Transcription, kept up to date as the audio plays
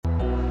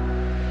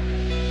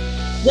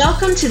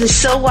Welcome to the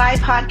So Why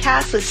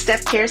podcast with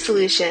Step Care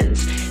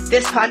Solutions.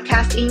 This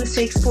podcast aims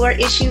to explore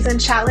issues and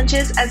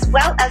challenges as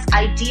well as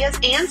ideas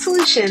and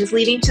solutions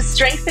leading to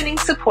strengthening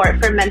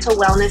support for mental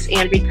wellness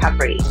and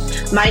recovery.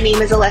 My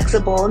name is Alexa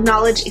Bull,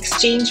 Knowledge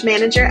Exchange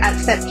Manager at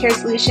Step Care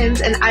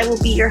Solutions, and I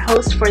will be your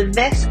host for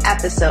this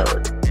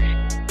episode.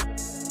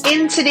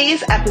 In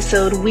today's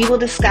episode, we will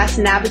discuss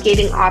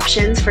navigating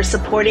options for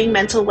supporting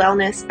mental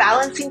wellness,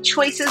 balancing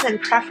choices and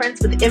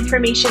preference with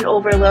information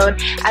overload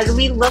as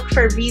we look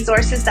for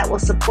resources that will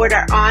support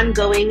our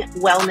ongoing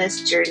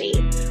wellness journey.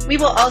 We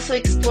will also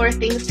explore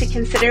things to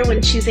consider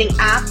when choosing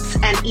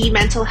apps and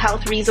e-mental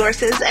health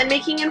resources and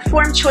making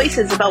informed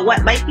choices about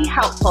what might be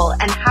helpful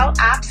and how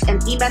apps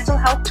and e-mental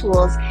health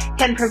tools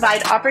can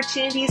provide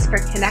opportunities for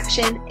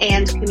connection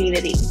and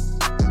community.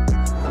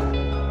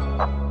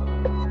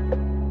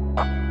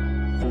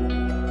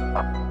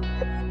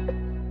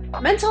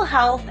 Mental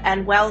health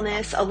and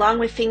wellness, along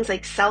with things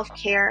like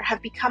self-care,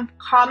 have become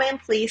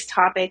commonplace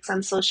topics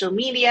on social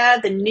media,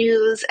 the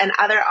news, and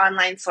other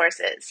online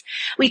sources.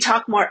 We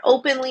talk more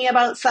openly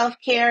about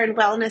self-care and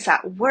wellness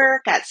at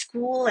work, at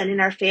school, and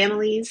in our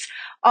families.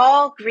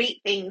 All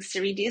great things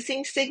to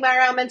reducing stigma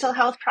around mental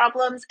health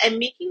problems and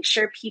making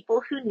sure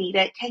people who need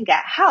it can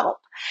get help.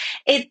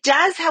 It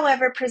does,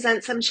 however,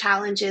 present some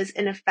challenges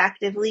in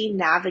effectively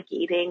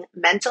navigating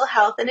mental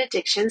health and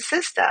addiction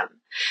system.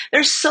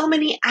 There's so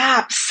many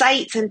apps,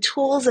 sites, and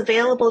tools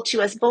available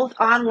to us both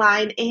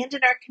online and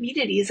in our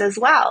communities as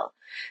well.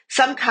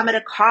 Some come at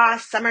a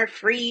cost, some are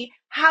free.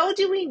 How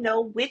do we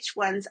know which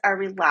ones are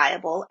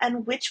reliable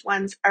and which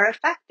ones are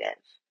effective?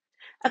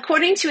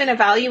 According to an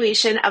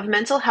evaluation of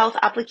mental health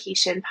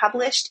application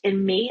published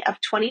in May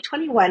of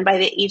 2021 by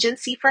the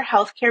Agency for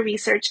Healthcare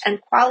Research and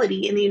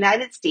Quality in the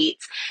United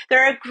States,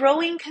 there are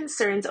growing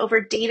concerns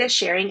over data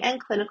sharing and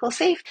clinical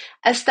safety.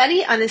 A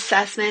study on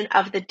assessment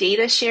of the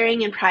data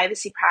sharing and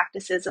privacy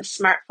practices of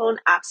smartphone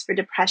apps for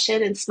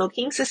depression and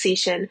smoking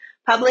cessation,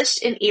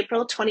 published in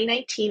April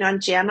 2019 on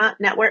JAMA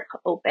Network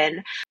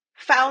Open,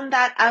 found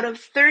that out of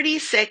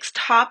 36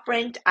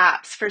 top-ranked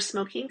apps for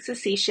smoking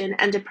cessation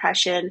and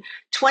depression,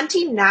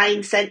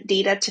 29 sent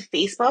data to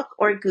Facebook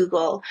or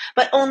Google,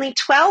 but only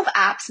 12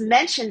 apps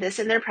mentioned this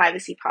in their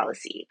privacy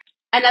policy.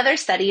 Another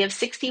study of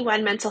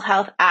 61 mental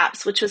health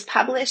apps, which was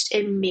published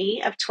in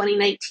May of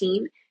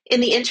 2019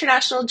 in the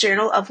International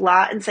Journal of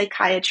Law and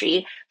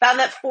Psychiatry, found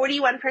that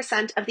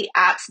 41% of the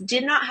apps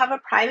did not have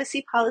a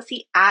privacy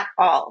policy at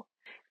all.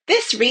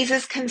 This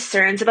raises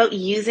concerns about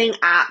using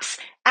apps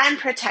and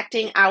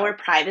protecting our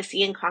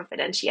privacy and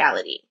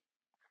confidentiality.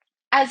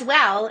 As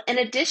well, in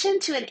addition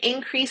to an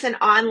increase in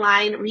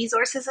online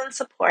resources and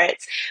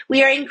supports,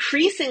 we are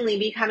increasingly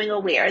becoming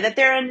aware that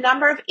there are a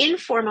number of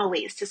informal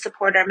ways to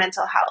support our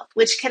mental health,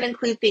 which can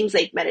include things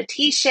like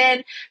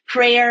meditation,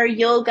 prayer,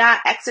 yoga,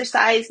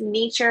 exercise,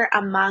 nature,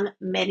 among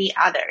many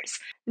others.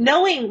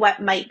 Knowing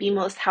what might be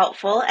most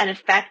helpful and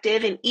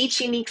effective in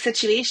each unique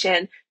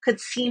situation could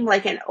seem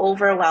like an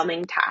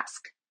overwhelming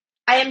task.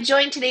 I am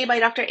joined today by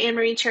Dr.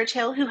 AnnMarie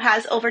Churchill, who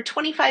has over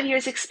 25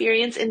 years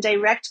experience in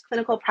direct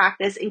clinical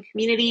practice in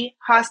community,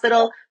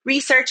 hospital,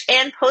 research,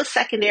 and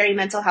post-secondary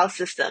mental health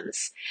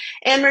systems.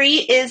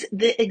 AnnMarie is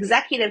the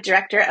Executive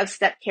Director of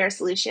Step Care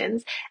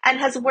Solutions and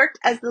has worked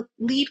as the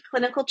lead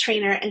clinical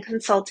trainer and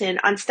consultant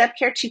on Step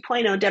Care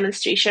 2.0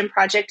 demonstration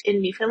project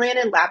in Newfoundland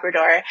and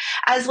Labrador,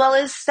 as well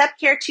as Step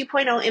Care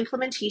 2.0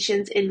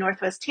 implementations in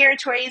Northwest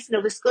Territories,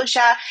 Nova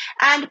Scotia,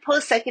 and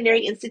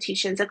post-secondary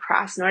institutions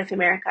across North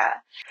America.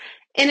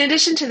 In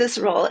addition to this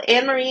role,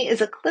 AnnMarie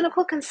is a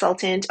clinical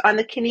consultant on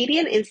the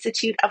Canadian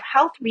Institute of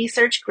Health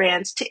Research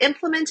grant to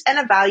implement and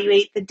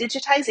evaluate the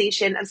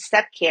digitization of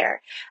step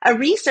care, a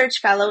research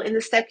fellow in the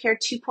Step Care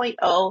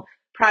 2.0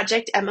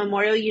 project at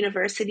Memorial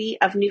University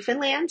of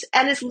Newfoundland,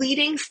 and is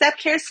leading Step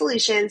Care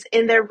Solutions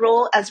in their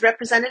role as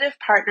representative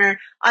partner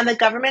on the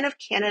Government of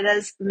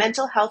Canada's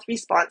mental health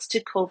response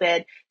to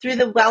COVID through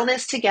the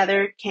Wellness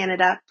Together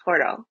Canada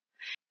portal.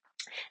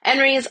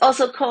 AnnMarie is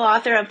also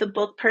co-author of the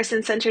book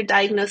Person-Centered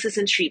Diagnosis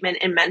and Treatment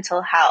in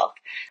Mental Health.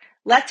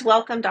 Let's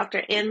welcome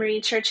Dr.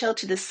 AnnMarie Churchill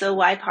to the So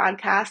Why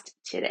podcast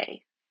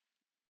today.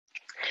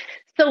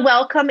 So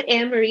welcome,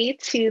 AnnMarie,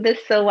 to the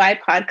So Why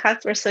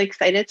podcast. We're so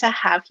excited to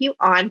have you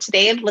on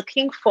today and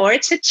looking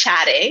forward to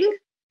chatting.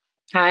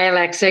 Hi,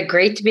 Alexa.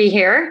 Great to be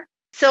here.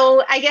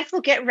 So I guess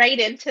we'll get right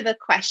into the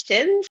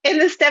questions. In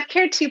the Step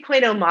Care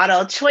 2.0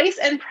 model, choice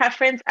and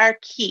preference are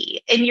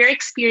key. In your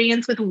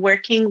experience with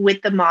working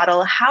with the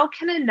model, how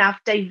can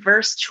enough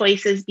diverse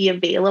choices be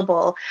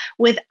available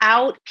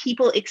without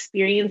people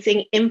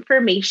experiencing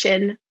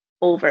information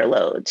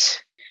overload?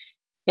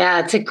 Yeah,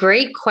 it's a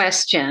great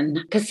question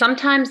because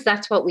sometimes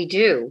that's what we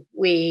do.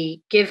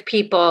 We give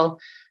people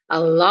a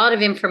lot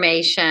of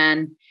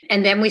information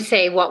and then we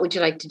say, what would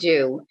you like to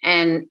do?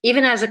 And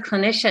even as a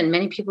clinician,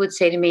 many people would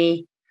say to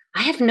me,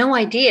 I have no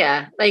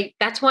idea. Like,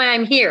 that's why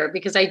I'm here,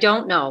 because I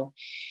don't know.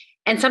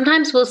 And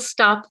sometimes we'll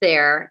stop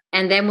there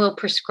and then we'll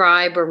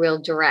prescribe or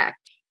we'll direct.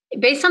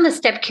 Based on the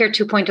Step Care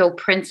 2.0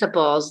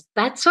 principles,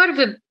 that's sort of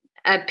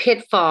a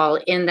pitfall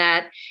in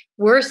that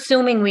we're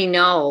assuming we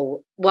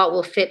know what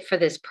will fit for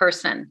this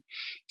person.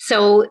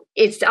 So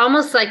it's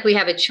almost like we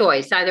have a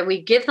choice. Either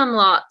we give them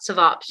lots of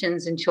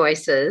options and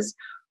choices,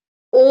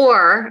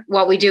 or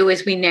what we do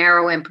is we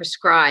narrow and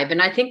prescribe.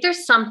 And I think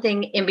there's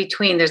something in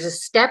between. There's a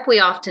step we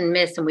often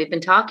miss, and we've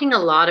been talking a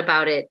lot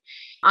about it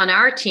on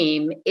our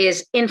team,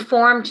 is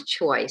informed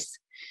choice.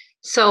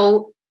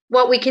 So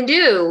what we can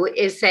do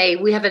is say,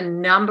 we have a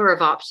number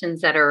of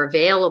options that are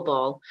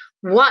available.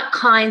 What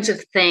kinds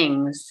of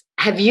things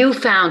have you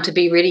found to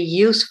be really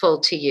useful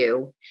to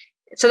you?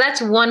 So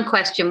that's one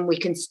question we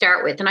can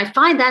start with. And I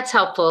find that's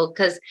helpful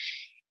because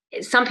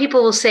some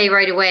people will say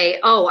right away,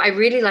 oh, I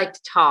really like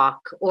to talk,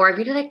 or I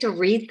really like to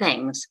read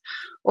things,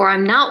 or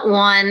I'm not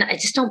one, I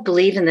just don't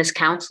believe in this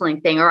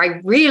counseling thing, or I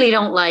really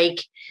don't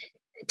like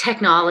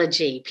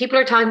technology. People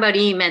are talking about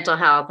mental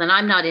health and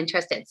I'm not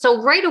interested.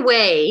 So right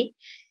away,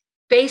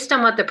 based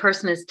on what the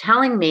person is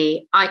telling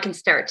me, I can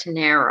start to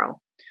narrow.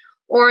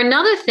 Or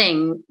another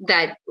thing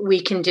that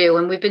we can do,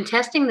 and we've been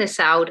testing this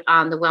out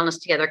on the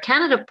Wellness Together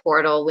Canada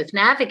portal with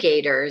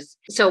navigators.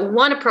 So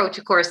one approach,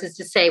 of course, is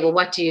to say, well,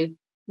 what do you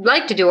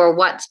like to do, or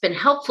what's been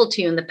helpful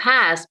to you in the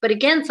past? But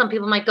again, some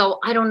people might go,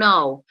 I don't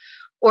know,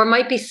 or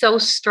might be so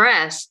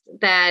stressed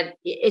that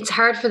it's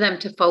hard for them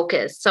to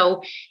focus.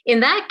 So in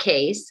that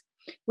case,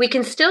 we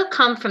can still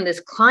come from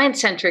this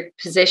client-centric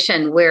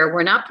position where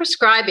we're not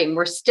prescribing,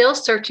 we're still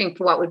searching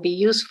for what would be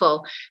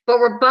useful, but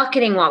we're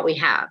bucketing what we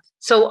have.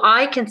 So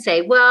I can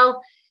say,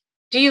 well,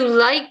 do you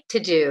like to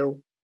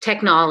do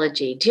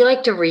technology? Do you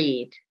like to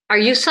read? Are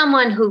you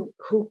someone who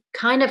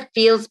kind of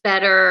feels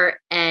better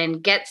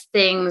and gets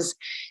things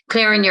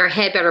clear in your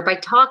head better by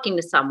talking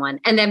to someone?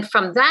 And then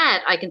from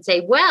that, I can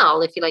say,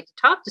 well, if you like to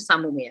talk to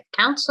someone, we have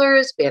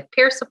counselors, we have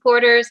peer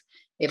supporters,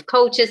 we have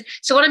coaches.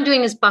 So what I'm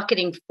doing is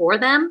bucketing for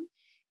them.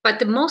 But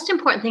the most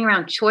important thing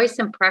around choice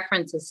and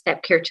preference is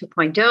Step Care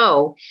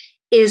 2.0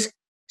 is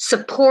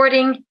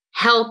supporting,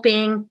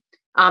 helping,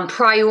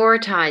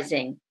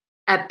 prioritizing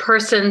a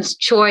person's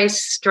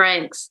choice,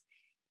 strengths,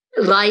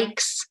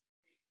 likes,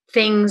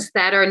 things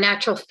that are a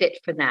natural fit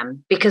for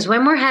them. Because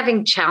when we're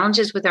having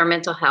challenges with our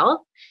mental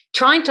health,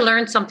 trying to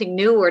learn something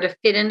new or to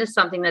fit into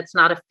something that's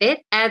not a fit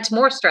adds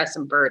more stress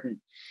and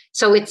burden.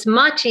 So it's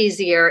much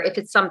easier if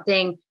it's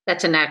something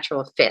that's a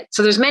natural fit.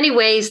 So there's many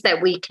ways that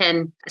we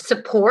can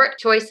support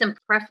choice and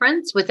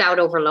preference without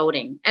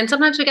overloading. And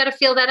sometimes we got to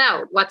feel that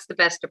out. What's the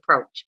best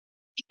approach?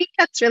 I think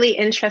that's really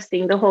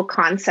interesting, the whole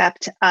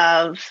concept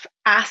of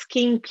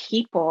asking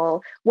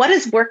people what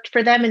has worked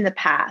for them in the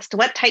past.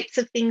 What types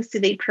of things do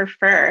they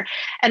prefer?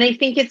 And I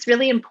think it's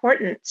really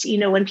important,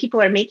 when people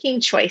are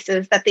making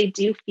choices, that they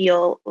do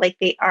feel like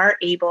they are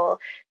able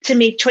to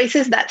make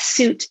choices that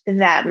suit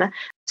them.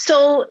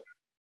 So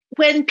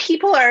when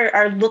people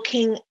are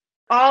looking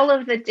all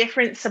of the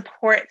different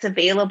supports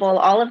available,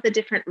 all of the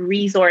different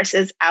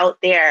resources out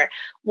there,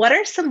 what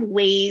are some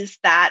ways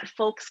that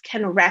folks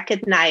can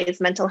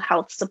recognize mental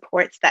health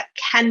supports that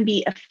can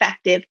be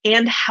effective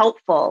and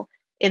helpful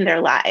in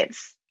their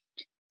lives?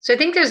 So I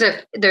think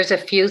there's a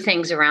few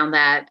things around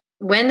that.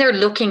 When they're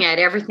looking at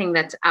everything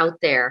that's out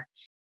there,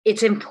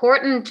 it's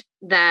important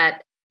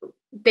that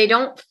they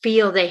don't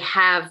feel they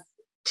have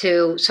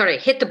to sort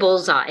of hit the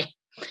bullseye.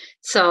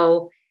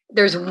 So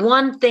there's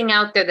one thing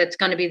out there that's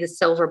going to be the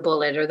silver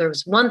bullet, or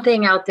there's one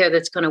thing out there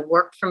that's going to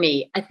work for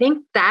me. I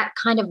think that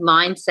kind of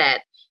mindset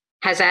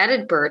has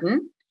added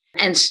burden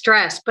and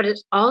stress, but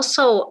it's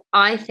also,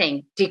 I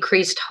think,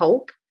 decreased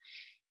hope,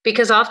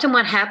 because often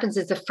what happens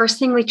is the first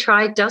thing we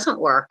try doesn't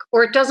work,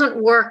 or it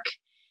doesn't work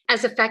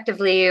as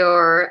effectively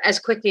or as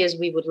quickly as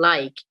we would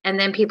like.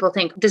 And then people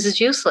think, this is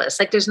useless.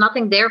 Like, there's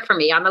nothing there for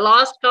me. I'm a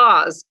lost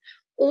cause.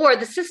 Or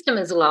the system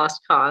is a lost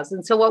cause.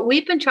 And so what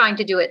we've been trying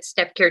to do at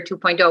Step Care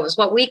 2.0 is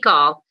what we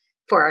call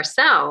for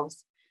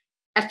ourselves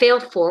a fail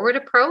forward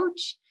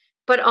approach,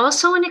 but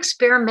also an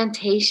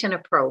experimentation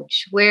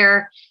approach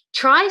where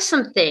try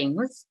some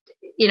things,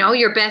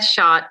 your best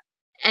shot,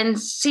 and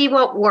see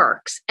what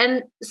works.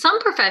 And some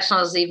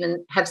professionals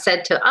even have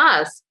said to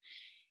us,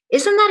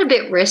 isn't that a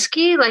bit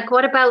risky? Like,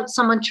 what about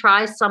someone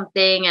tries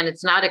something and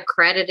it's not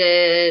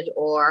accredited,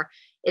 or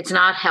it's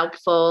not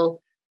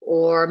helpful,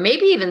 or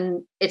maybe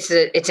even it's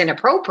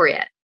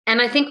inappropriate?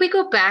 And I think we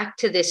go back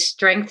to this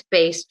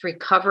strength-based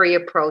recovery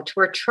approach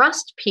where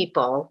trust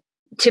people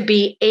to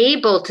be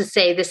able to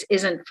say, this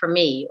isn't for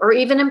me, or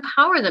even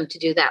empower them to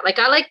do that. Like,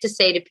 I like to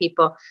say to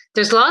people,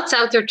 there's lots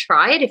out there,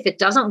 try it. If it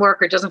doesn't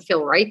work or doesn't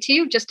feel right to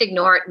you, just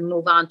ignore it and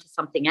move on to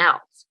something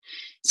else.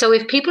 So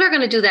if people are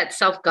going to do that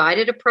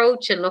self-guided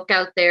approach and look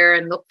out there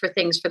and look for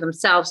things for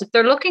themselves, if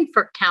they're looking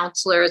for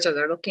counselors or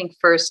they're looking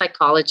for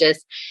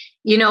psychologists,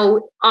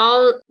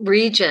 all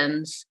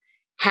regions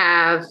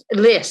have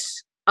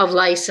lists of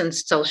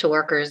licensed social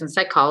workers and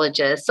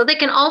psychologists. So they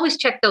can always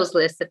check those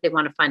lists if they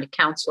want to find a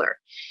counselor.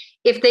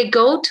 If they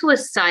go to a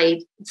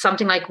site,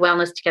 something like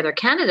Wellness Together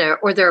Canada,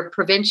 or their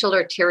provincial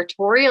or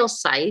territorial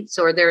sites,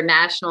 or their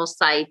national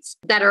sites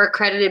that are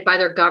accredited by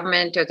their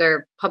government or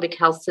their public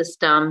health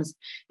systems,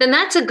 then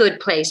that's a good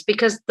place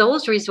because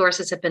those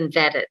resources have been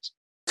vetted.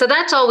 So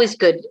that's always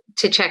good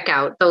to check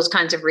out those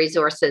kinds of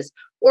resources.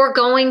 or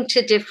going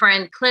to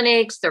different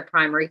clinics, their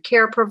primary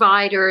care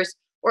providers,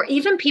 or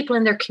even people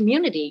in their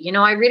community.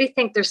 I really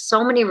think there's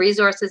so many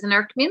resources in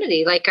our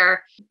community, like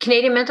our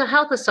Canadian Mental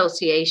Health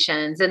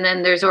Associations. And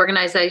then there's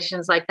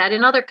organizations like that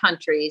in other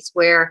countries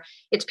where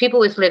it's people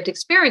with lived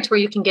experience where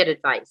you can get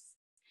advice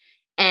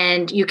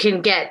and you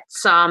can get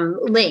some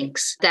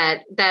links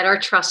that are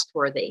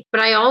trustworthy.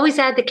 But I always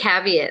add the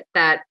caveat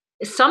that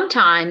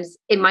sometimes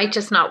it might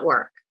just not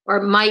work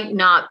or might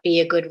not be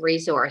a good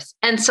resource.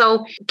 And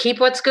so keep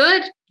what's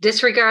good,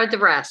 disregard the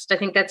rest. I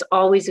think that's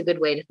always a good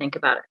way to think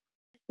about it.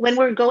 When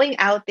we're going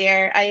out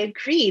there, I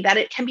agree that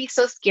it can be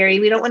so scary.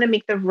 We don't want to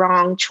make the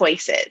wrong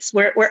choices.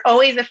 We're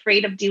always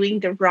afraid of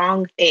doing the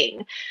wrong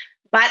thing.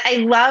 But I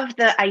love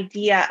the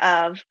idea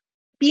of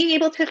being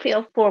able to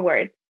fail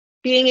forward,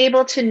 being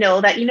able to know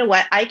that, you know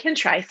what, I can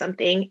try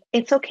something.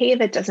 It's okay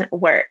if it doesn't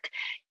work.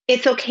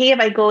 It's okay if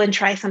I go and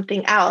try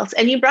something else.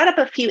 And you brought up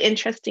a few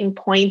interesting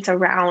points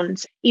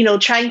around,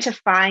 trying to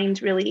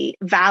find really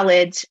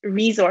valid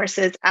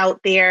resources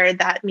out there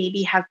that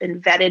maybe have been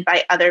vetted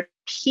by other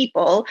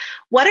people.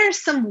 What are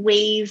some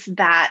ways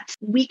that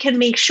we can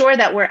make sure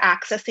that we're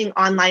accessing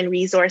online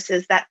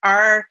resources that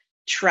are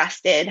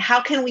trusted?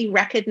 How can we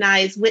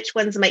recognize which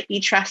ones might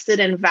be trusted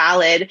and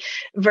valid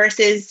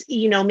versus,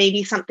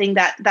 maybe something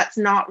that's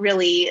not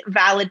really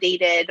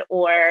validated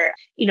or,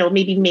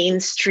 maybe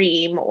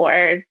mainstream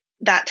or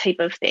that type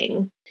of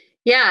thing?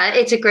 Yeah,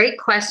 it's a great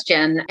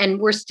question. And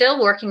we're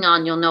still working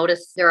on, you'll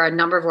notice there are a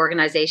number of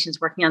organizations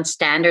working on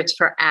standards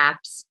for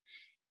apps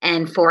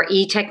and for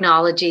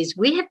e-technologies.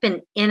 We have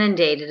been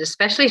inundated,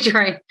 especially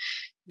during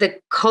the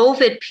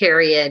COVID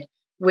period,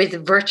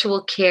 with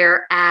virtual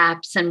care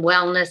apps and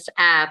wellness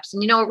apps.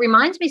 And, it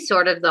reminds me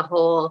sort of the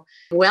whole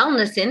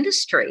wellness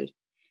industry.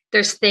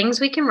 There's things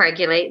we can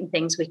regulate and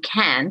things we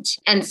can't.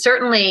 And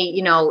certainly,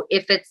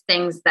 if it's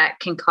things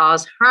that can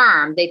cause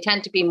harm, they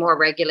tend to be more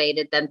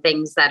regulated than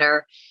things that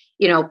are,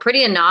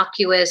 pretty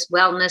innocuous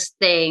wellness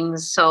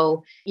things.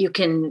 So you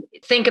can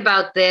think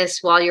about this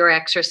while you're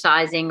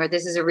exercising, or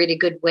this is a really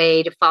good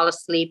way to fall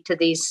asleep to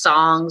these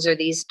songs or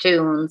these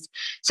tunes.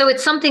 So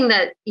it's something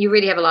that you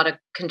really have a lot of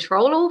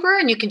control over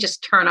and you can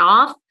just turn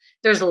off.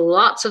 There's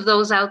lots of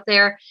those out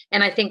there.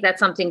 And I think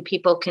that's something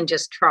people can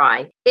just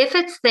try. If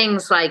it's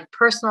things like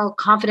personal,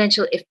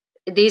 confidential, if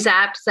these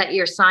apps that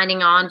you're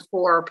signing on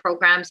for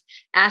programs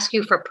ask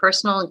you for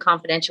personal and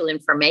confidential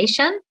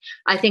information,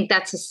 I think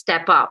that's a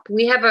step up.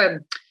 We have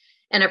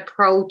an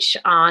approach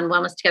on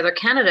Wellness Together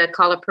Canada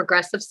called a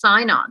progressive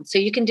sign-on. So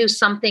you can do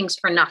some things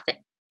for nothing.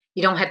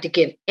 You don't have to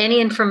give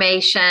any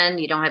information.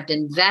 You don't have to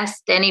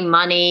invest any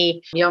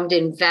money. You don't have to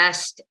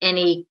invest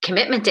any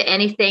commitment to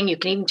anything. You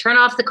can even turn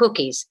off the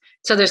cookies.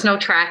 So there's no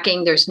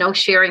tracking. There's no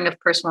sharing of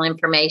personal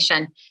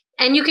information.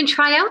 And you can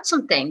try out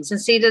some things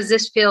and see, does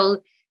this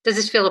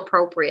feel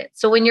appropriate?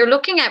 So when you're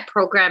looking at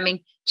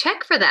programming,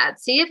 check for that.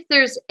 See if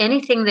there's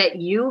anything that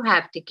you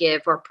have to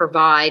give or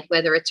provide,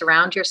 whether it's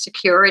around your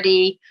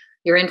security,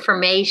 your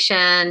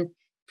information,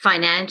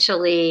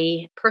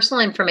 financially,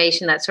 personal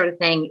information, that sort of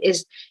thing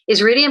is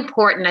really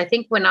important. I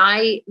think when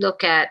I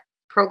look at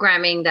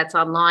programming that's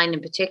online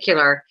in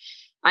particular,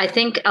 I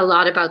think a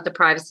lot about the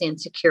privacy and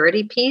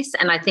security piece,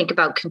 and I think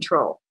about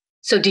control.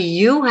 So do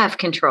you have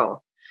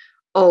control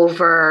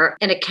over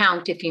an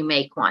account if you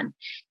make one?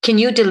 Can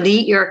you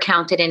delete your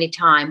account at any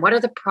time? What are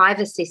the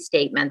privacy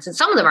statements? And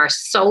some of them are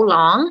so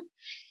long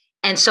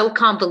and so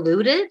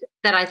convoluted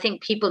that I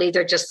think people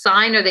either just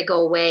sign or they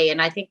go away.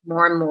 And I think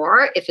more and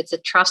more, if it's a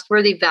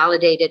trustworthy,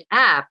 validated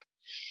app,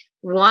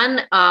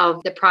 one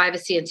of the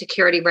privacy and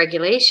security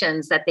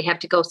regulations that they have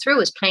to go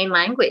through is plain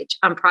language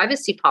on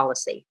privacy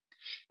policy.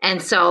 And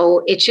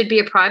so it should be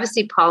a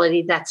privacy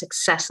policy that's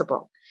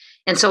accessible.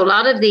 And so a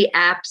lot of the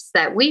apps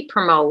that we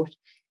promote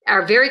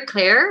are very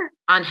clear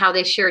on how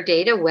they share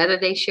data, whether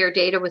they share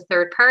data with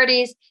third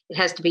parties. It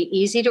has to be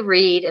easy to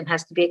read and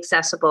has to be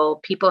accessible.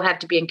 People have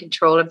to be in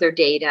control of their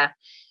data.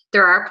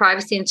 There are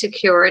privacy and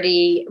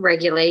security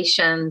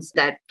regulations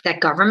that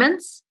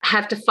governments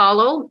have to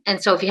follow.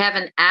 And so if you have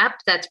an app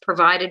that's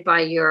provided by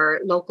your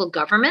local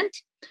government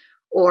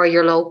or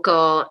your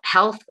local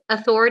health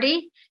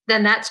authority,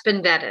 then that's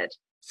been vetted.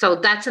 So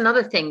that's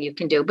another thing you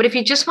can do. But if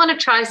you just want to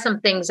try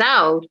some things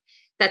out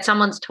that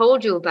someone's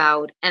told you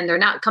about and they're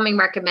not coming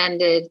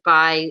recommended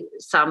by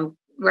some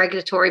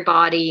regulatory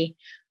body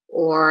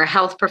or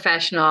health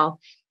professional,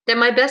 then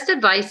my best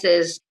advice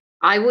is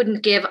I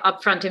wouldn't give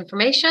upfront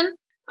information.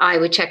 I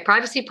would check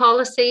privacy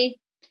policy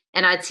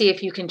and I'd see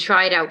if you can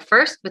try it out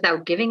first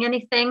without giving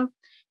anything.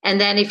 And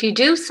then if you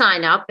do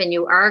sign up and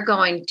you are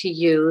going to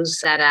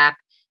use that app,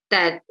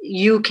 that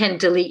you can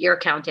delete your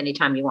account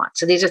anytime you want.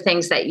 So these are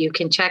things that you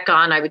can check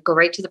on. I would go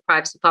right to the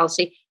privacy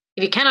policy.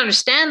 If you can't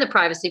understand the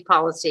privacy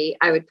policy,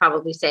 I would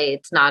probably say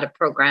it's not a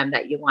program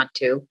that you want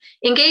to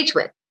engage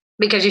with,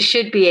 because you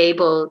should be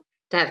able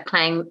to have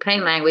plain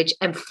language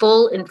and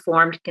full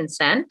informed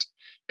consent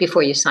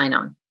before you sign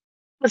on.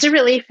 Those are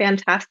really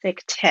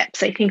fantastic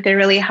tips. I think they're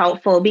really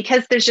helpful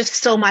because there's just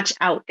so much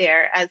out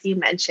there. As you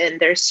mentioned,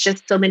 there's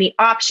just so many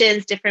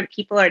options. Different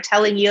people are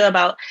telling you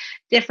about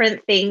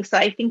different things. So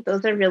I think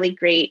those are really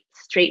great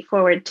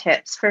straightforward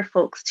tips for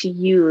folks to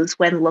use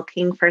when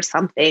looking for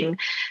something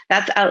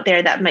that's out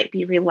there that might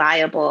be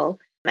reliable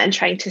and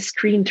trying to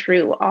screen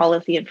through all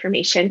of the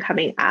information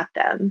coming at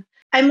them.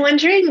 I'm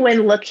wondering,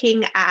 when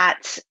looking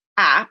at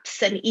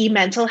apps and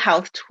e-mental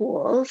health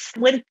tools,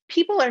 when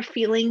people are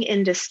feeling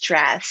in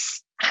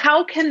distress,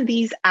 how can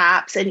these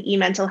apps and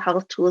e-mental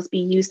health tools be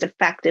used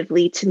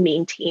effectively to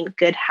maintain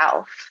good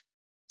health?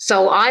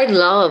 So I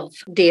love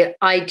the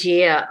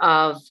idea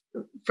of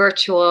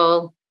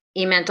virtual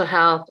e-mental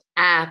health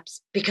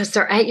apps because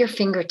they're at your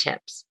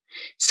fingertips.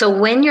 So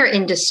when you're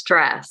in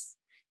distress,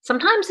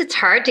 sometimes it's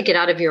hard to get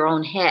out of your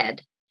own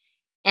head.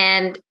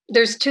 And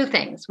there's two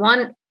things.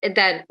 One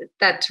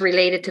that's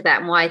related to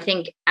that, and why I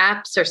think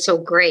apps are so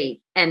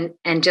great, and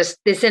just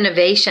this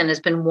innovation has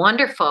been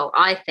wonderful,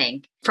 I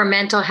think, for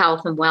mental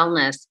health and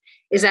wellness,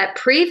 is that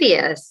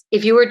previous,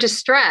 if you were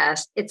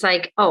distressed, it's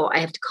like, oh, I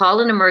have to call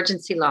an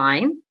emergency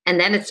line, and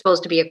then it's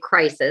supposed to be a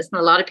crisis. And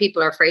a lot of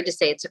people are afraid to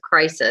say it's a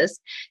crisis.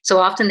 So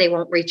often they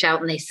won't reach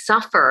out and they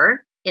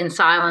suffer in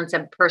silence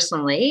and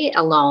personally,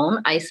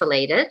 alone,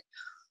 isolated.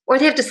 Or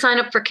they have to sign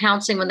up for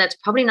counseling when that's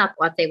probably not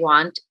what they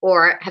want,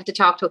 or have to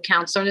talk to a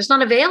counselor and it's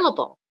not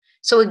available.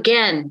 So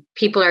again,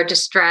 people are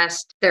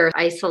distressed, they're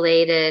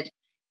isolated.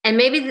 And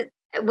maybe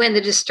when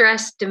the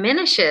distress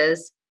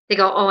diminishes, they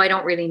go, oh, I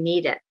don't really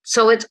need it.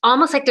 So it's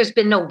almost like there's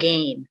been no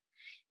gain.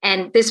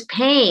 And this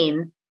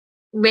pain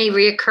may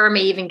reoccur,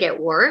 may even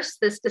get worse,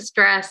 this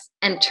distress,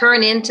 and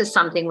turn into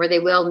something where they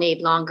will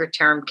need longer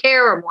term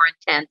care or more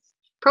intense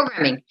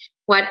programming.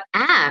 What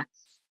apps,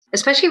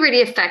 especially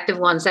really effective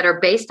ones that are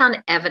based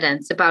on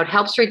evidence about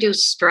helps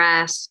reduce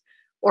stress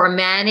or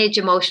manage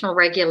emotional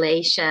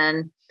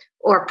regulation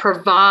or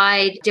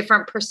provide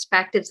different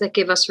perspectives that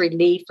give us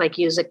relief, like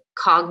use a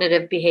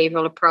cognitive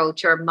behavioral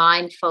approach or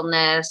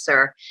mindfulness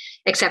or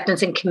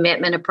acceptance and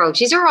commitment approach.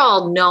 These are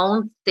all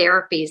known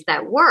therapies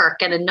that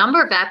work, and a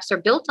number of apps are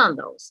built on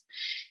those.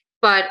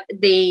 But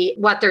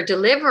what they're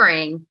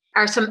delivering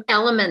are some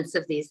elements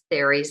of these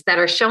theories that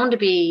are shown to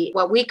be,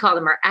 what we call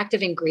them, are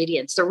active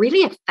ingredients. They're really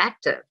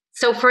effective.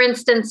 So for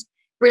instance,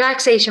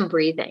 relaxation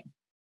breathing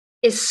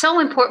is so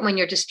important when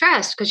you're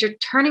distressed because you're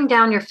turning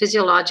down your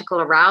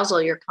physiological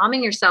arousal, you're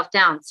calming yourself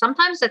down.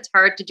 Sometimes that's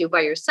hard to do by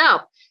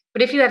yourself,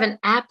 but if you have an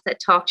app that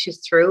talks you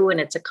through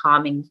and it's a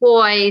calming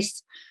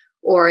voice,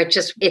 or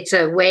it's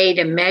a way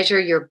to measure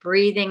your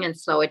breathing and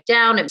slow it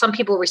down. And some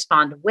people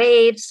respond to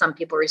waves, some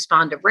people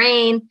respond to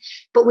rain,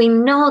 but we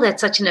know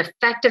that's such an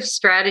effective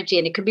strategy,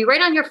 and it could be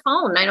right on your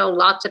phone. I know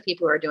lots of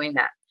people who are doing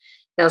that.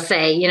 They'll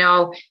say,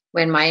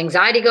 when my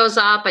anxiety goes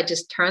up, I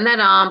just turn that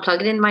on,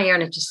 plug it in my ear,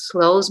 and it just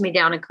slows me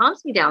down and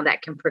calms me down.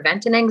 That can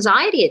prevent an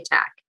anxiety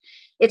attack.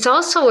 It's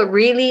also a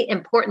really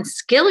important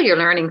skill you're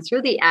learning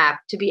through the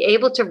app to be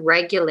able to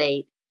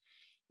regulate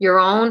your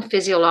own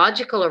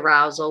physiological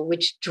arousal,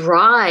 which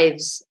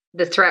drives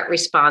the threat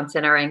response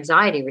and our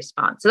anxiety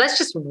response. So that's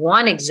just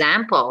one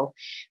example,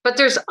 but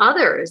there's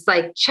others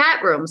like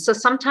chat rooms. So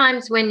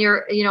sometimes when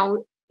you're,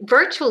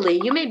 virtually,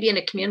 you may be in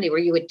a community where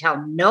you would tell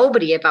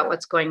nobody about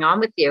what's going on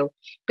with you,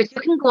 but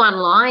you can go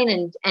online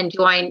and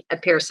join a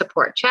peer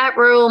support chat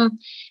room.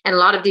 And a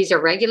lot of these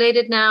are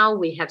regulated now.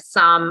 We have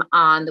some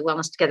on the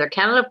Wellness Together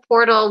Canada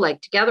portal,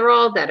 like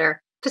Togetherall, that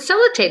are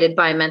facilitated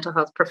by a mental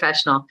health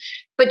professional.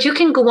 But you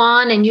can go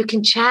on and you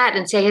can chat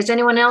and say, has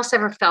anyone else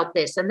ever felt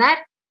this? And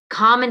that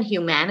common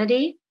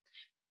humanity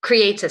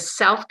creates a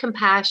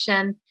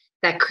self-compassion,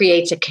 that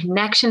creates a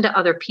connection to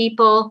other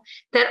people,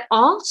 that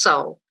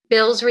also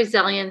builds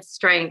resilience,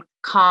 strength,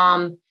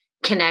 calm,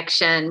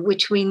 connection,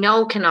 which we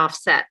know can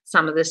offset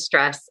some of the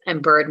stress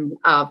and burden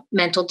of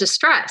mental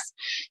distress.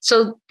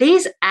 So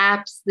these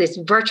apps, these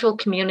virtual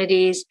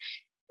communities,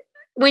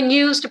 when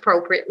used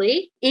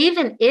appropriately,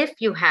 even if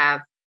you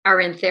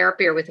are in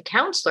therapy or with a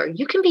counselor,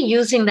 you can be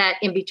using that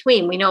in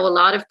between. We know a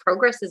lot of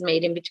progress is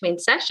made in between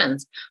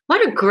sessions.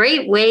 What a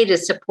great way to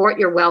support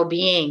your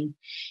well-being,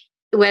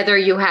 whether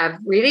you have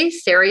really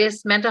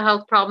serious mental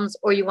health problems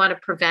or you want to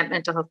prevent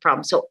mental health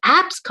problems. So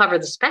apps cover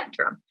the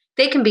spectrum.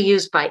 They can be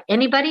used by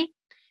anybody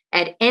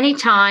at any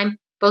time,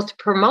 both to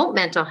promote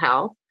mental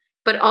health,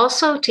 but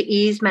also to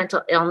ease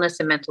mental illness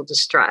and mental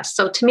distress.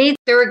 So to me,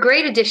 they're a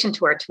great addition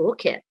to our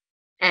toolkit,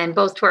 and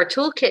both to our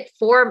toolkit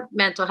for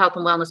mental health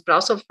and wellness, but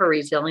also for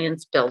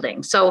resilience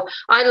building. So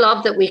I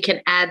love that we can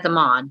add them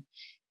on.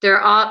 They're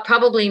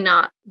probably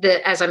not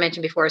as I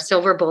mentioned before, a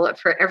silver bullet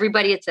for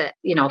everybody. It's a,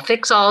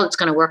 fix all. It's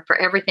going to work for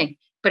everything,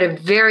 but a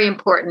very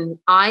important,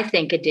 I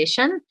think,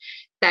 addition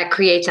that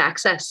creates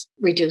access,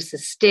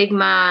 reduces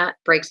stigma,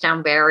 breaks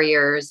down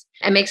barriers,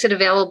 and makes it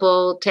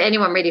available to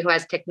anyone really who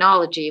has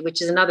technology,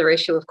 which is another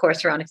issue, of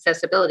course, around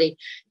accessibility,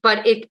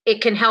 but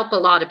it can help a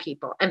lot of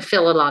people and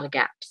fill a lot of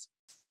gaps.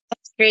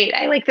 That's great.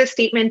 I like the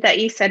statement that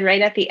you said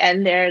right at the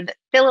end there, that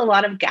fill a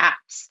lot of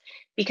gaps.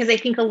 Because I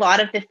think a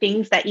lot of the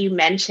things that you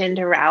mentioned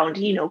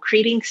around,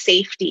 creating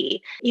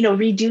safety,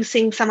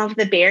 reducing some of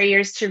the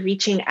barriers to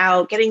reaching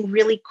out, getting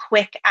really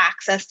quick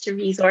access to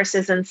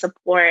resources and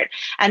support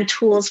and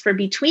tools for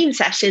between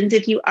sessions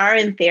if you are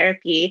in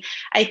therapy,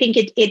 I think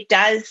it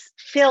does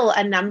fill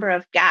a number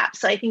of gaps.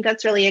 So I think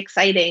that's really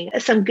exciting.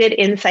 Some good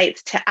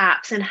insights to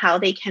apps and how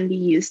they can be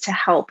used to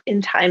help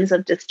in times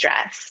of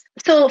distress.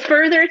 So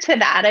further to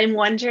that, I'm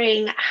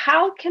wondering,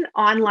 how can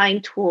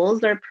online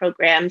tools or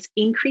programs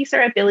increase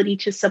our ability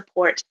to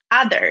support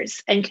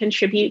others and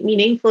contribute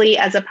meaningfully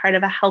as a part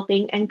of a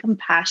helping and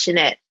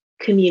compassionate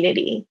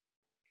community?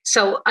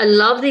 So I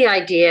love the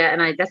idea,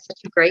 and that's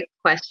such a great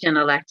question,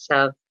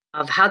 Alexa,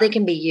 of how they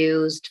can be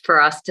used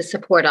for us to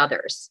support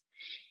others.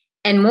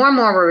 And more,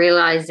 we're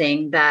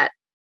realizing that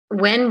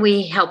when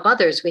we help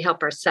others, we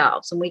help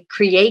ourselves, and we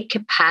create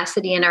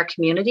capacity in our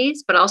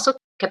communities, but also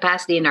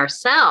capacity in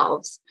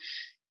ourselves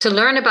to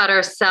learn about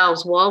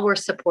ourselves while we're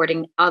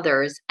supporting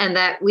others, and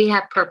that we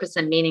have purpose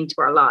and meaning to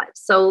our lives.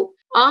 So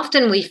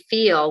often we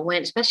feel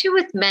when, especially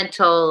with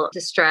mental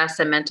distress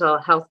and mental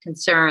health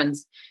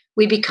concerns,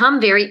 we become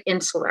very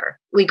insular.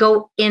 We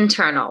go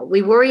internal.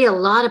 We worry a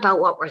lot about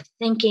what we're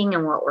thinking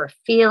and what we're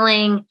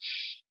feeling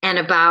and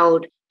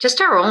about just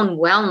our own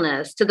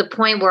wellness, to the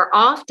point where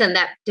often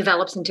that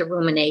develops into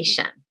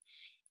rumination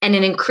and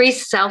an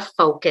increased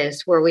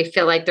self-focus where we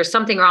feel like there's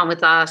something wrong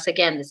with us.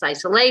 Again, this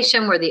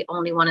isolation, we're the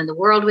only one in the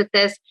world with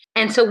this.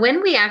 And so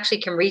when we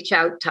actually can reach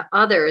out to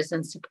others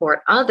and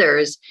support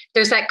others,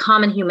 there's that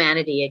common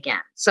humanity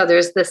again. So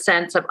there's the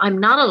sense of, I'm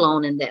not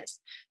alone in this,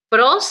 but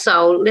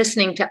also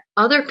listening to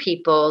other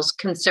people's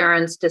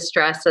concerns,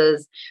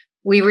 distresses.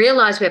 We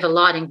realize we have a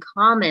lot in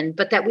common,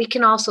 but that we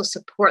can also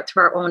support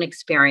through our own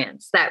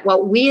experience, that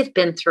what we have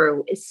been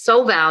through is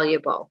so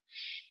valuable.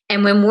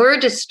 And when we're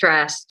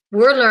distressed,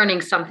 we're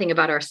learning something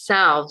about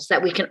ourselves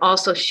that we can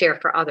also share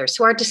for others.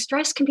 So our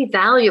distress can be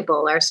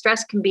valuable. Our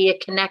stress can be a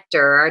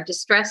connector. Our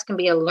distress can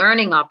be a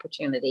learning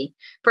opportunity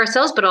for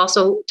ourselves, but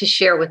also to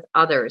share with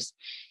others.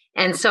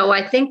 And so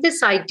I think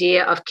this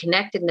idea of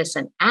connectedness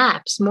and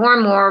apps, more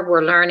and more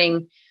we're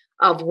learning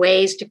of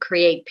ways to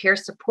create peer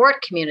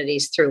support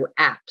communities through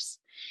apps.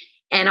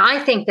 And I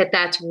think that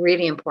that's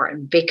really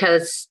important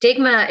because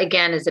stigma,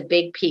 again, is a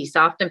big piece.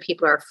 Often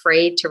people are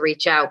afraid to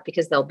reach out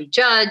because they'll be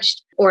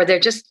judged, or they're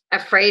just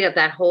afraid of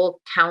that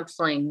whole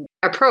counseling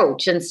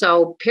approach. And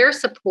so peer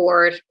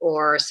support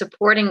or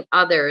supporting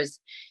others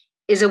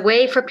is a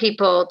way for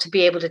people to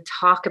be able to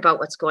talk about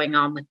what's going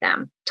on with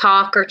them,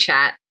 talk or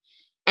chat.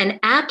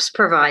 And apps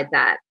provide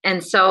that.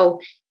 And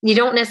so you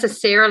don't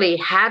necessarily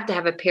have to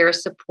have a peer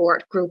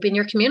support group in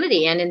your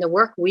community. And in the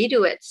work we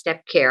do at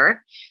Step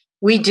Care,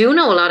 we do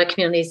know a lot of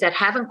communities that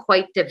haven't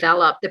quite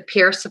developed the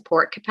peer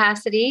support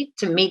capacity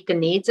to meet the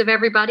needs of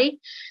everybody.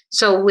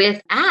 So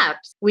with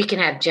apps, we can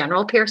have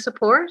general peer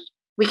support.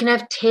 We can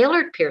have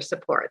tailored peer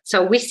support.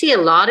 So we see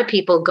a lot of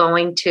people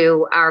going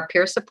to our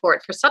peer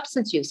support for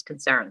substance use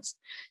concerns.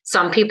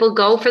 Some people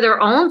go for their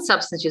own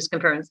substance use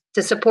concerns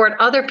to support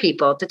other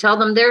people, to tell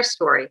them their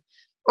story.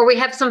 Or we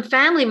have some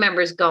family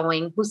members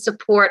going who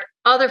support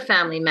other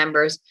family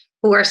members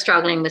who are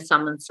struggling with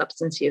someone's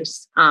substance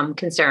use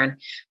concern.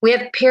 We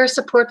have peer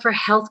support for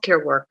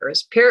healthcare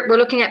workers. We're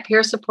looking at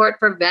peer support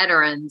for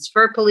veterans,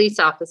 for police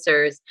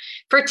officers,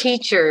 for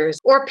teachers,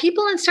 or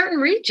people in certain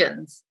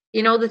regions.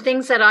 You know, the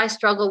things that I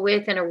struggle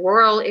with in a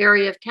rural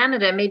area of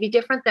Canada may be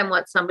different than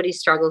what somebody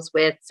struggles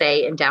with,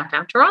 say, in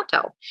downtown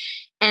Toronto.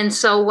 And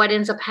so what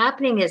ends up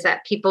happening is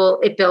that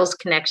it builds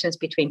connections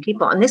between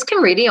people. And this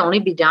can really only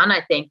be done,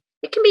 I think,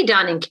 it can be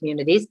done in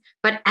communities,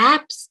 but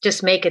apps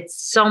just make it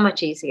so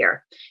much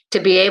easier to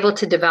be able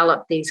to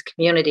develop these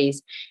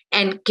communities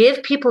and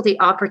give people the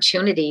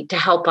opportunity to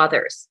help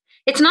others.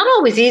 It's not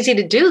always easy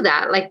to do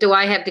that. Like, do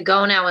I have to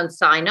go now and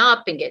sign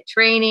up and get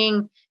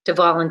training to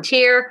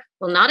volunteer?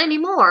 Well, not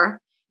anymore.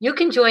 You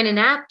can join an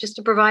app just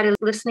to provide a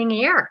listening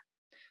ear,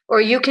 or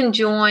you can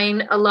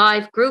join a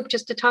live group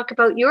just to talk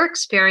about your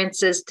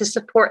experiences to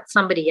support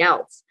somebody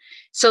else.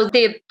 So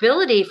the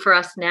ability for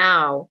us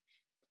now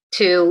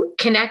to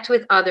connect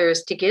with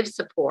others, to give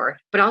support,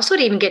 but also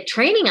to even get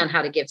training on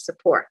how to give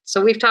support.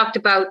 So we've talked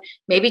about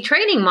maybe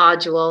training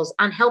modules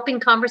on helping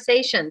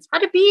conversations, how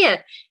to be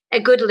a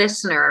good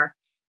listener,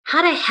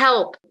 how to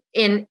help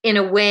in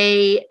a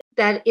way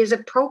that is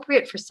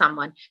appropriate for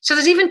someone. So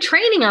there's even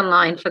training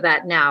online for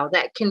that now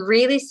that can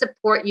really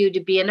support you to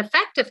be an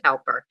effective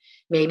helper,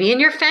 maybe in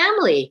your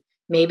family,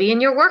 maybe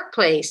in your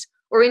workplace,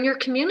 or in your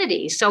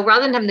community. So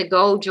rather than having to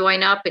go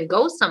join up and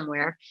go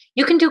somewhere,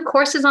 you can do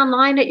courses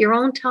online at your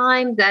own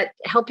time that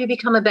help you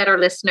become a better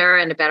listener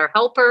and a better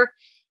helper.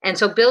 And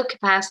so build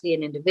capacity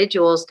in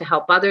individuals to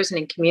help others and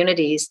in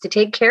communities to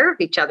take care of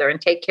each other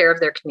and take care of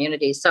their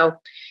communities. So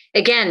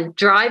again,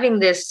 driving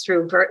this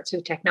through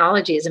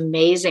technology is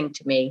amazing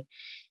to me.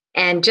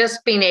 And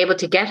just being able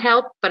to get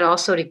help, but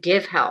also to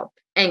give help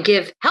and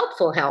give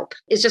helpful help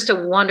is just a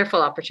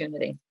wonderful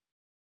opportunity.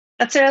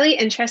 That's a really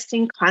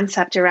interesting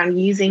concept around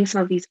using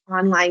some of these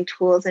online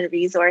tools and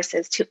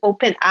resources to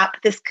open up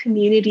this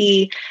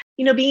community,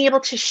 being able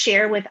to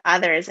share with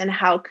others and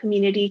how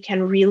community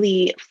can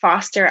really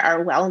foster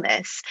our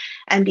wellness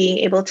and being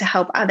able to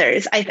help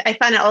others. I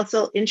find it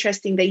also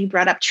interesting that you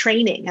brought up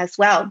training as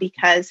well,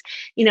 because,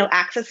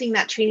 accessing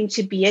that training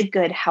to be a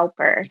good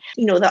helper,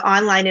 the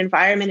online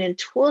environment and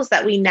tools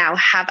that we now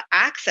have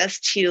access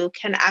to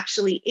can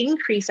actually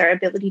increase our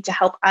ability to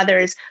help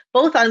others,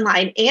 both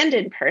online and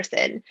in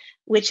person,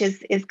 which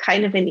is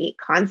kind of a neat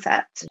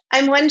concept.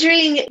 I'm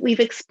wondering,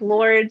 we've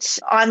explored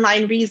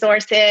online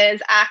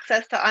resources,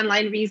 access to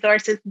online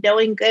resources,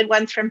 knowing good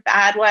ones from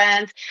bad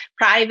ones,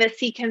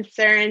 privacy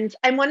concerns.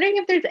 I'm wondering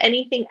if there's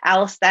anything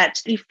else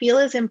that you feel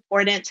is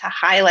important to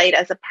highlight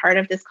as a part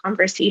of this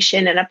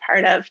conversation and a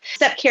part of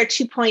Step Care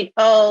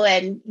 2.0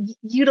 and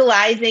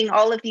utilizing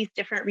all of these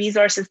different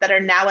resources that are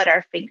now at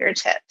our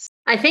fingertips.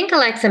 I think,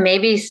 Alexa,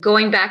 maybe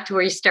going back to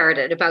where you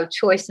started about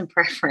choice and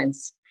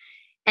preference.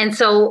 And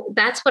so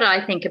that's what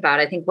I think about.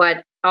 I think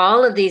what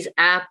all of these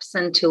apps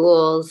and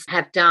tools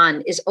have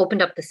done is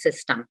opened up the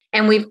system.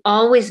 And we've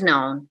always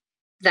known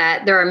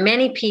that there are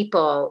many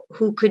people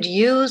who could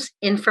use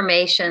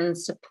information,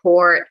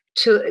 support,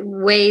 to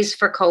ways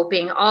for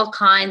coping, all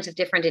kinds of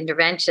different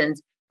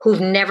interventions, who've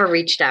never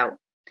reached out.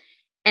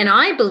 And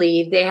I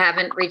believe they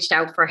haven't reached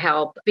out for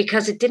help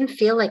because it didn't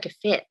feel like a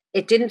fit.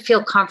 It didn't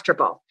feel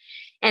comfortable.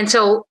 And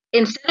so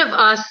instead of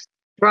us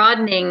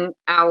broadening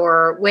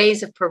our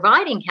ways of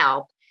providing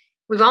help,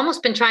 we've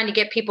almost been trying to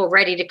get people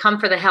ready to come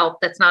for the help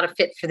that's not a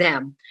fit for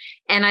them.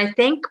 And I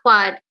think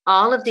what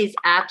all of these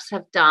apps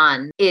have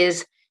done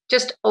is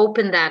just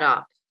open that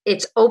up.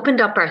 It's opened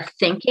up our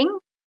thinking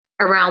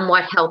around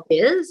what help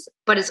is,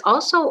 but it's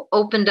also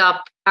opened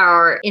up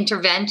our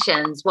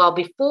interventions. While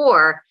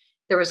before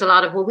there was a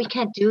lot of, well, we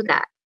can't do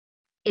that.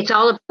 It's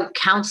all about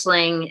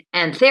counseling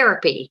and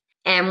therapy.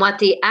 And what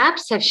the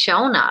apps have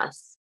shown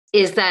us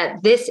is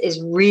that this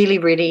is really,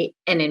 really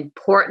an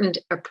important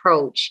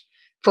approach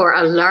for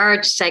a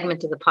large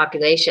segment of the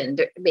population.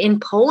 In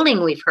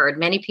polling, we've heard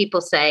many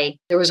people say,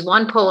 there was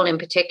one poll in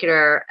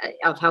particular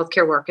of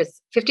healthcare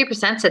workers,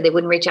 50% said they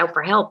wouldn't reach out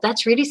for help.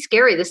 That's really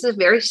scary. This is a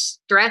very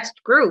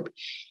stressed group.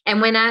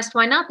 And when asked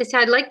why not, they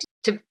said, I'd like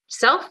to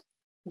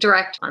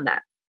self-direct on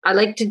that. I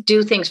like to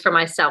do things for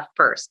myself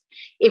first.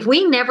 If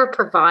we never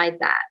provide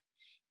that,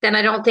 then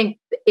I don't think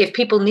if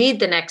people need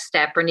the next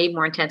step or need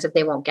more intensive,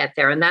 they won't get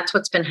there. And that's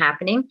what's been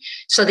happening.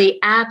 So the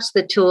apps,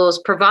 the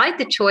tools provide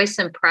the choice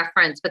and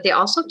preference, but they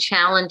also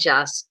challenge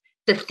us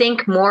to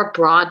think more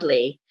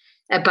broadly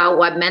about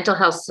what mental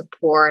health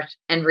support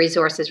and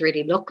resources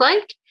really look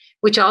like,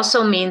 which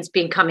also means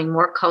becoming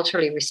more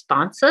culturally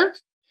responsive.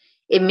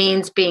 It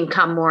means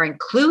become more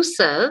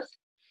inclusive,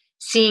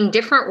 seeing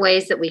different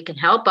ways that we can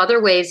help,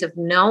 other ways of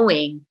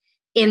knowing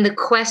in the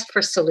quest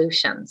for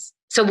solutions.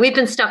 So we've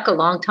been stuck a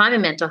long time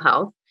in mental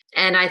health.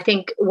 And I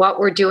think what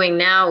we're doing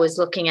now is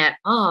looking at,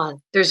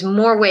 there's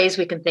more ways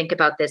we can think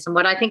about this. And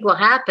what I think will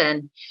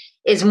happen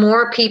is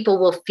more people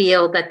will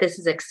feel that this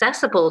is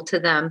accessible to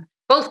them,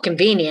 both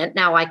convenient,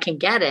 now I can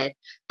get it,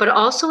 but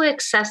also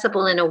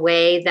accessible in a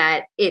way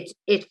that it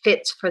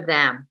fits for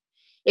them.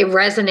 It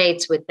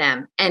resonates with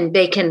them and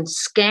they can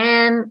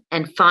scan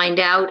and find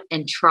out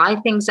and try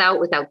things out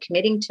without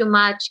committing too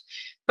much,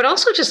 but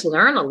also just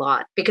learn a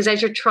lot, because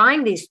as you're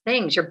trying these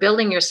things, you're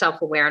building your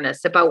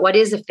self-awareness about what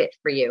is a fit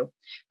for you,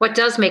 what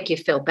does make you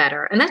feel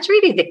better. And that's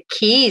really the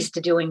keys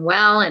to doing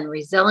well and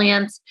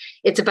resilience.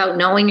 It's about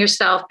knowing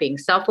yourself, being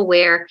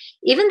self-aware,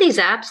 even these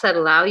apps that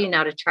allow you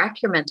now to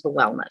track your mental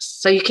wellness.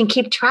 So you can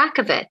keep track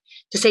of it,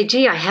 to say,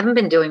 gee, I haven't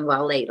been doing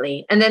well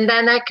lately. And then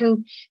that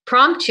can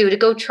prompt you to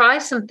go try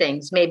some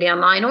things, maybe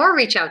online, or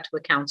reach out to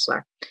a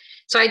counselor.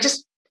 So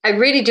I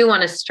really do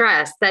want to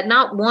stress that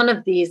not one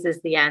of these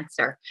is the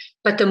answer,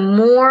 but the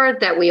more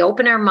that we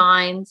open our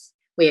minds,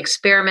 we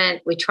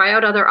experiment, we try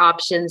out other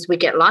options, we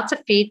get lots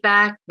of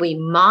feedback, we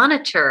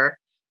monitor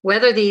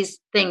whether these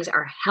things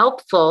are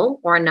helpful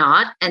or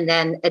not, and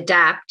then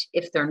adapt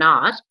if they're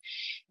not,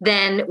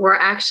 then we're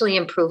actually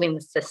improving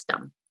the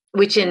system,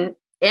 which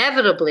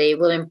inevitably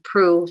will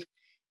improve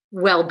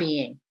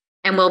well-being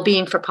and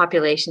well-being for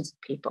populations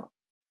of people.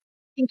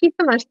 Thank you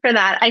so much for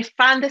that. I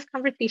found this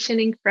conversation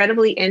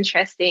incredibly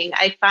interesting.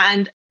 I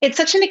found it's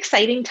such an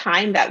exciting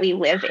time that we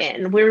live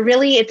in.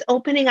 It's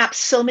opening up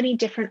so many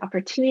different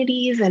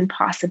opportunities and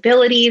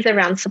possibilities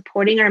around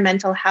supporting our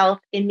mental health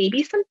in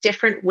maybe some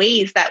different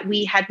ways that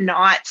we had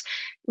not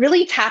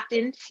really tapped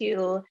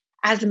into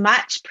as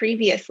much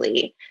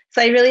previously.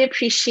 So I really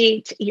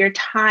appreciate your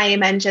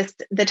time and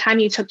just the time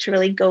you took to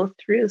really go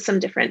through some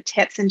different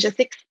tips and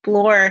just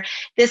explore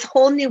this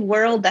whole new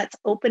world that's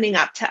opening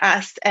up to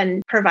us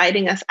and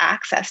providing us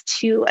access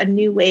to a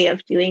new way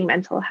of doing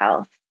mental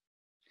health.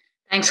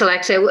 Thanks,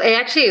 Alexa.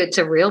 Actually, it's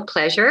a real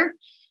pleasure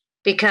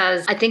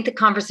because I think the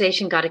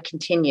conversation got to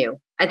continue.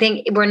 I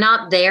think we're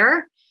not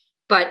there,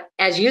 but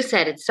as you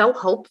said, it's so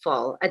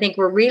hopeful. I think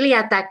we're really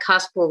at that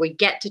cusp where we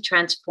get to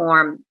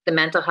transform the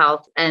mental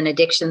health and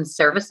addiction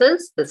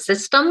services, the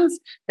systems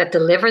that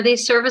deliver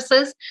these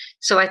services.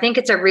 So I think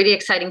it's a really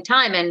exciting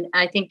time. And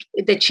I think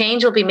the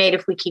change will be made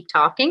if we keep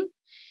talking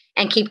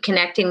and keep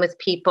connecting with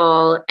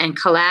people and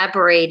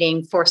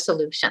collaborating for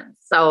solutions.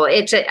 So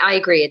I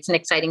agree, it's an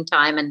exciting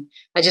time, and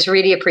I just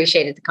really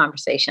appreciated the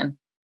conversation.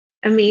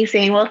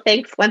 Amazing. Well,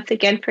 thanks once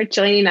again for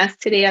joining us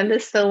today on the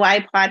So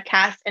Why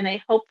podcast. And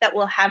I hope that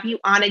we'll have you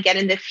on again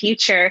in the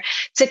future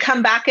to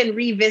come back and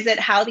revisit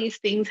how these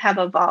things have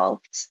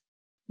evolved.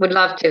 Would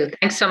love to.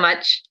 Thanks so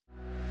much.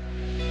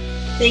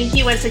 Thank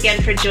you once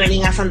again for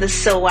joining us on the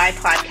So Why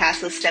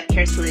podcast with Step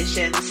Care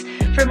Solutions.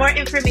 For more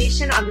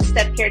information on the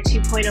Step Care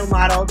 2.0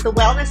 model, the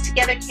Wellness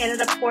Together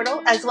Canada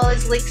portal, as well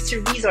as links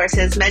to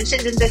resources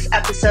mentioned in this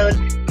episode,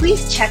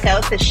 please check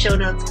out the show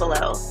notes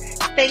below.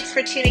 Thanks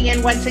for tuning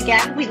in once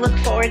again. We look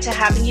forward to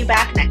having you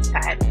back next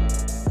time.